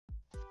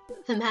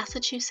The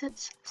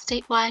Massachusetts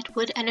Statewide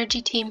Wood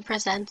Energy Team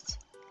presents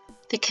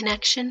The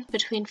Connection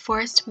Between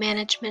Forest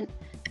Management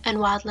and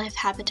Wildlife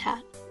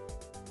Habitat.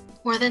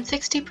 More than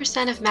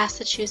 60% of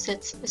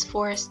Massachusetts is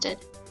forested,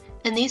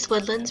 and these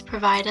woodlands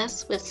provide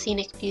us with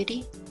scenic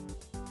beauty,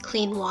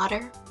 clean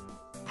water,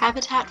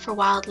 habitat for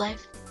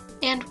wildlife,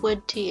 and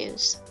wood to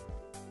use.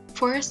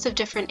 Forests of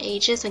different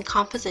ages and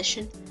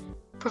composition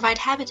provide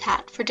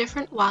habitat for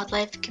different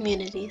wildlife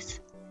communities.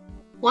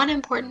 One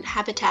important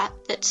habitat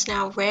that's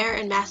now rare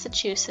in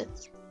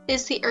Massachusetts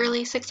is the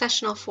early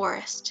successional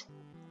forest.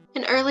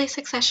 An early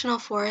successional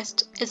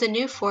forest is a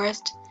new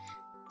forest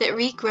that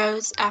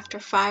regrows after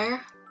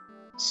fire,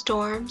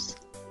 storms,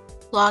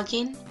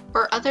 logging,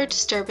 or other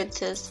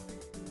disturbances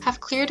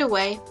have cleared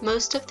away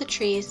most of the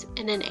trees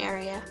in an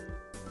area.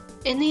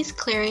 In these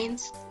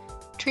clearings,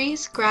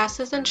 trees,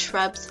 grasses, and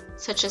shrubs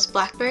such as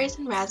blackberries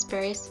and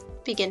raspberries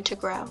begin to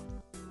grow.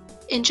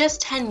 In just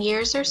 10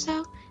 years or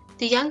so,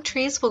 the young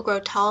trees will grow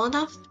tall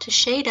enough to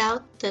shade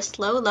out this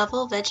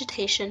low-level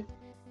vegetation,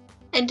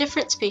 and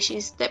different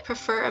species that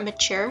prefer a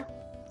mature,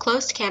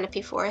 closed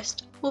canopy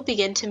forest will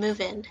begin to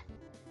move in.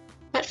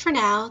 But for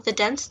now, the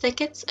dense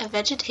thickets of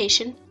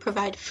vegetation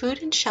provide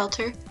food and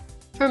shelter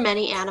for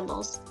many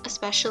animals,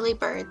 especially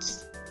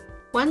birds.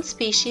 One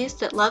species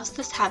that loves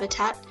this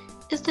habitat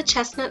is the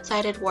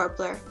chestnut-sided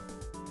warbler,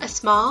 a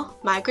small,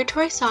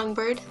 migratory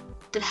songbird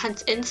that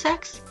hunts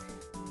insects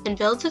and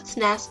builds its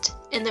nest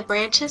in the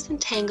branches and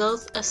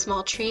tangles of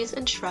small trees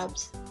and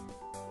shrubs.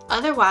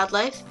 Other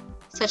wildlife,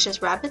 such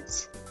as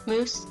rabbits,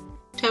 moose,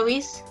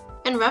 towhees,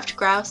 and ruffed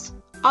grouse,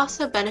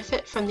 also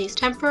benefit from these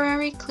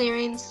temporary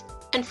clearings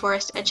and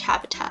forest edge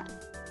habitat.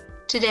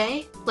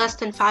 Today, less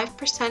than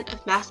 5%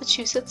 of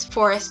Massachusetts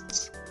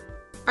forests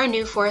are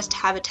new forest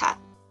habitat,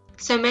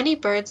 so many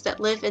birds that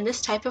live in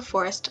this type of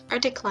forest are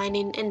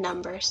declining in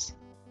numbers.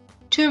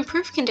 To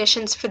improve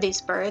conditions for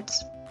these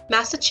birds,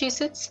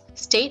 Massachusetts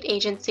state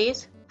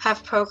agencies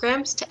have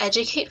programs to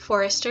educate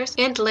foresters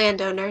and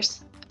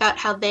landowners about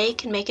how they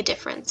can make a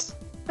difference.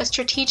 A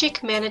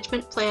strategic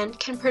management plan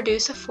can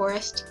produce a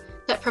forest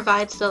that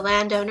provides the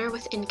landowner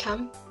with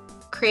income,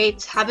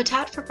 creates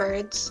habitat for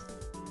birds,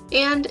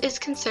 and is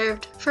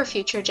conserved for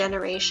future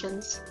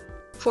generations.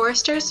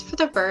 Foresters for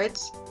the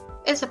Birds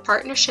is a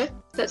partnership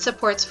that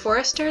supports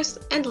foresters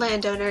and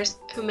landowners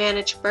who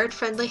manage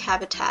bird-friendly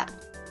habitat.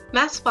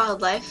 Mass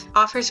Wildlife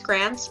offers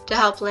grants to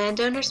help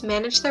landowners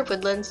manage their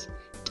woodlands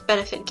to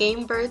benefit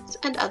game birds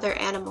and other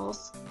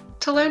animals.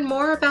 To learn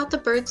more about the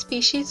bird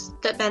species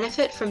that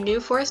benefit from new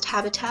forest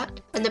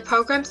habitat and the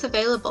programs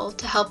available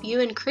to help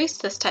you increase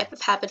this type of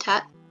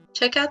habitat,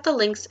 check out the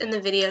links in the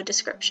video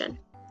description.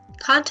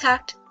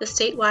 Contact the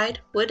Statewide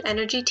Wood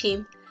Energy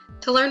Team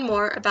to learn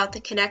more about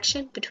the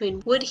connection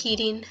between wood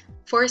heating,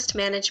 forest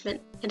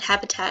management, and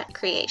habitat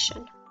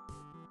creation.